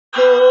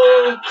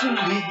want to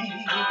leave.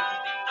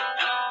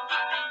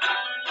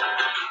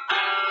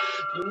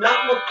 You're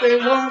not what they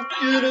want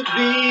you to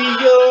be.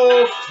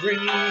 You're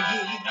free.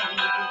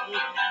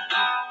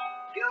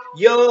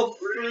 You're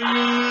free.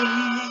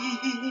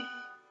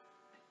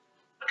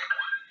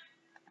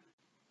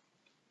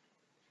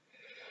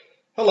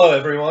 Hello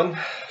everyone.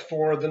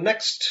 For the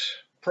next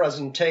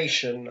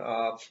presentation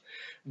of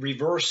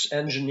reverse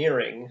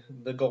engineering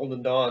the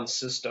Golden Dawn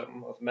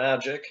system of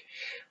Magick,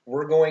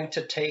 we're going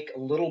to take a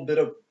little bit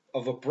of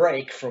a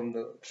break from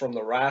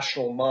the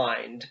rational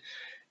mind,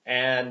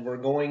 and we're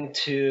going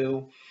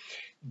to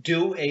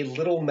do a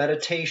little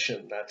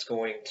meditation that's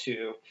going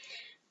to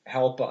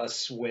help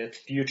us with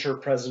future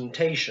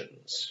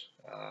presentations.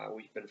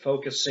 We've been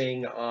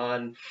focusing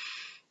on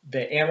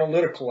the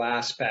analytical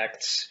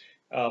aspects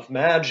of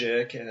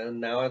Magick,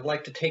 and now I'd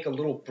like to take a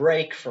little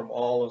break from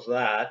all of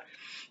that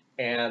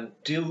and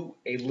do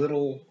a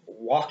little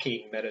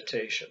walking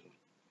meditation.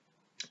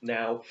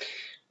 Now,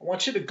 I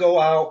want you to go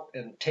out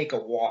and take a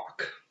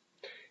walk,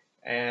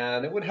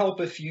 and it would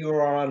help if you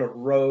are on a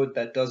road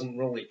that doesn't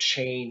really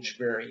change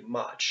very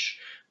much,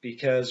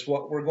 because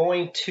what we're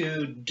going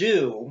to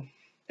do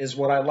is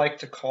what I like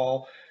to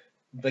call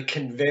the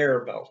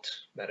conveyor belt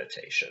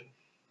meditation.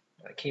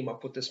 I came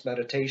up with this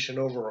meditation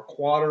over a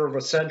quarter of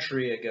a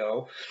century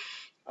ago,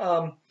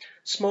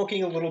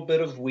 smoking a little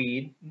bit of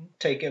weed,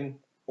 taking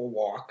a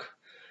walk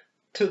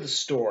to the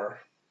store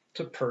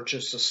to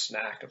purchase a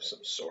snack of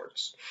some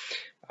sorts.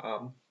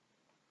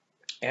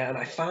 And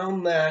I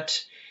found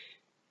that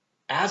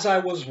as I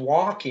was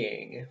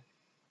walking,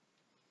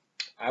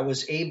 I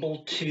was able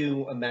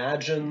to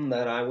imagine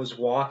that I was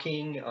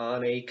walking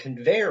on a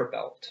conveyor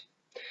belt.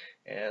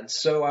 And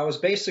so I was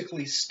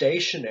basically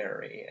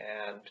stationary,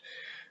 and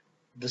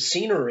the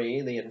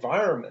scenery, the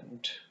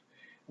environment,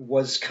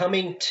 was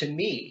coming to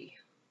me.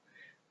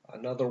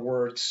 In other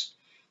words,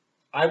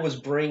 I was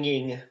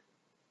bringing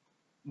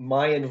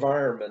my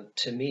environment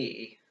to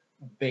me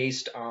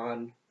based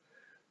on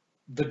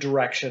the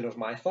direction of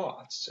my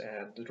thoughts,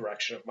 and the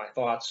direction of my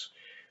thoughts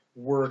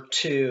were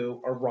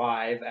to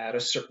arrive at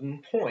a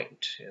certain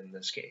point, in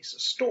this case, a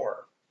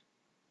store.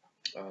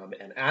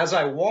 And as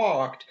I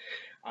walked,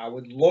 I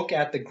would look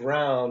at the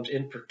ground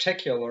in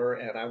particular,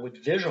 and I would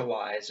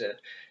visualize it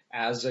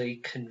as a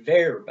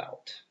conveyor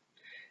belt.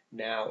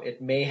 Now, it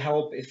may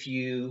help if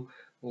you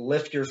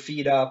lift your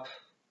feet up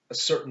a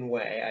certain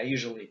way. I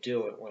usually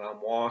do it when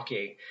I'm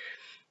walking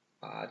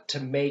to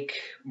make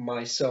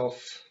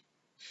myself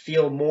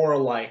feel more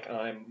like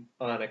I'm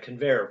on a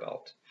conveyor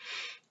belt.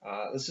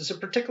 This is a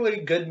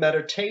particularly good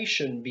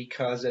meditation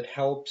because it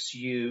helps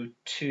you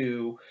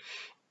to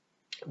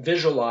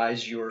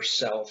visualize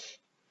yourself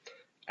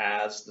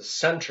as the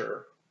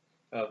center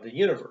of the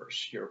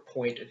universe, your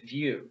point of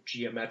view,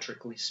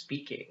 geometrically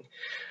speaking.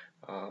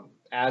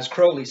 As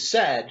Crowley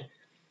said,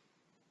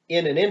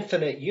 in an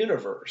infinite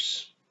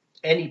universe,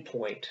 any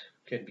point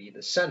can be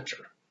the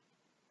center.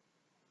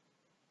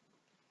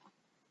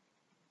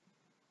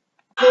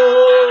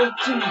 Want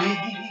to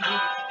leave.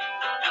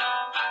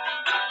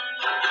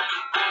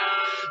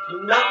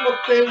 You're not what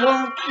they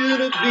want you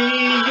to be.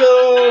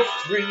 You're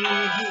free.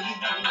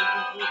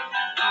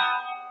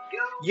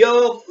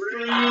 You're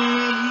free.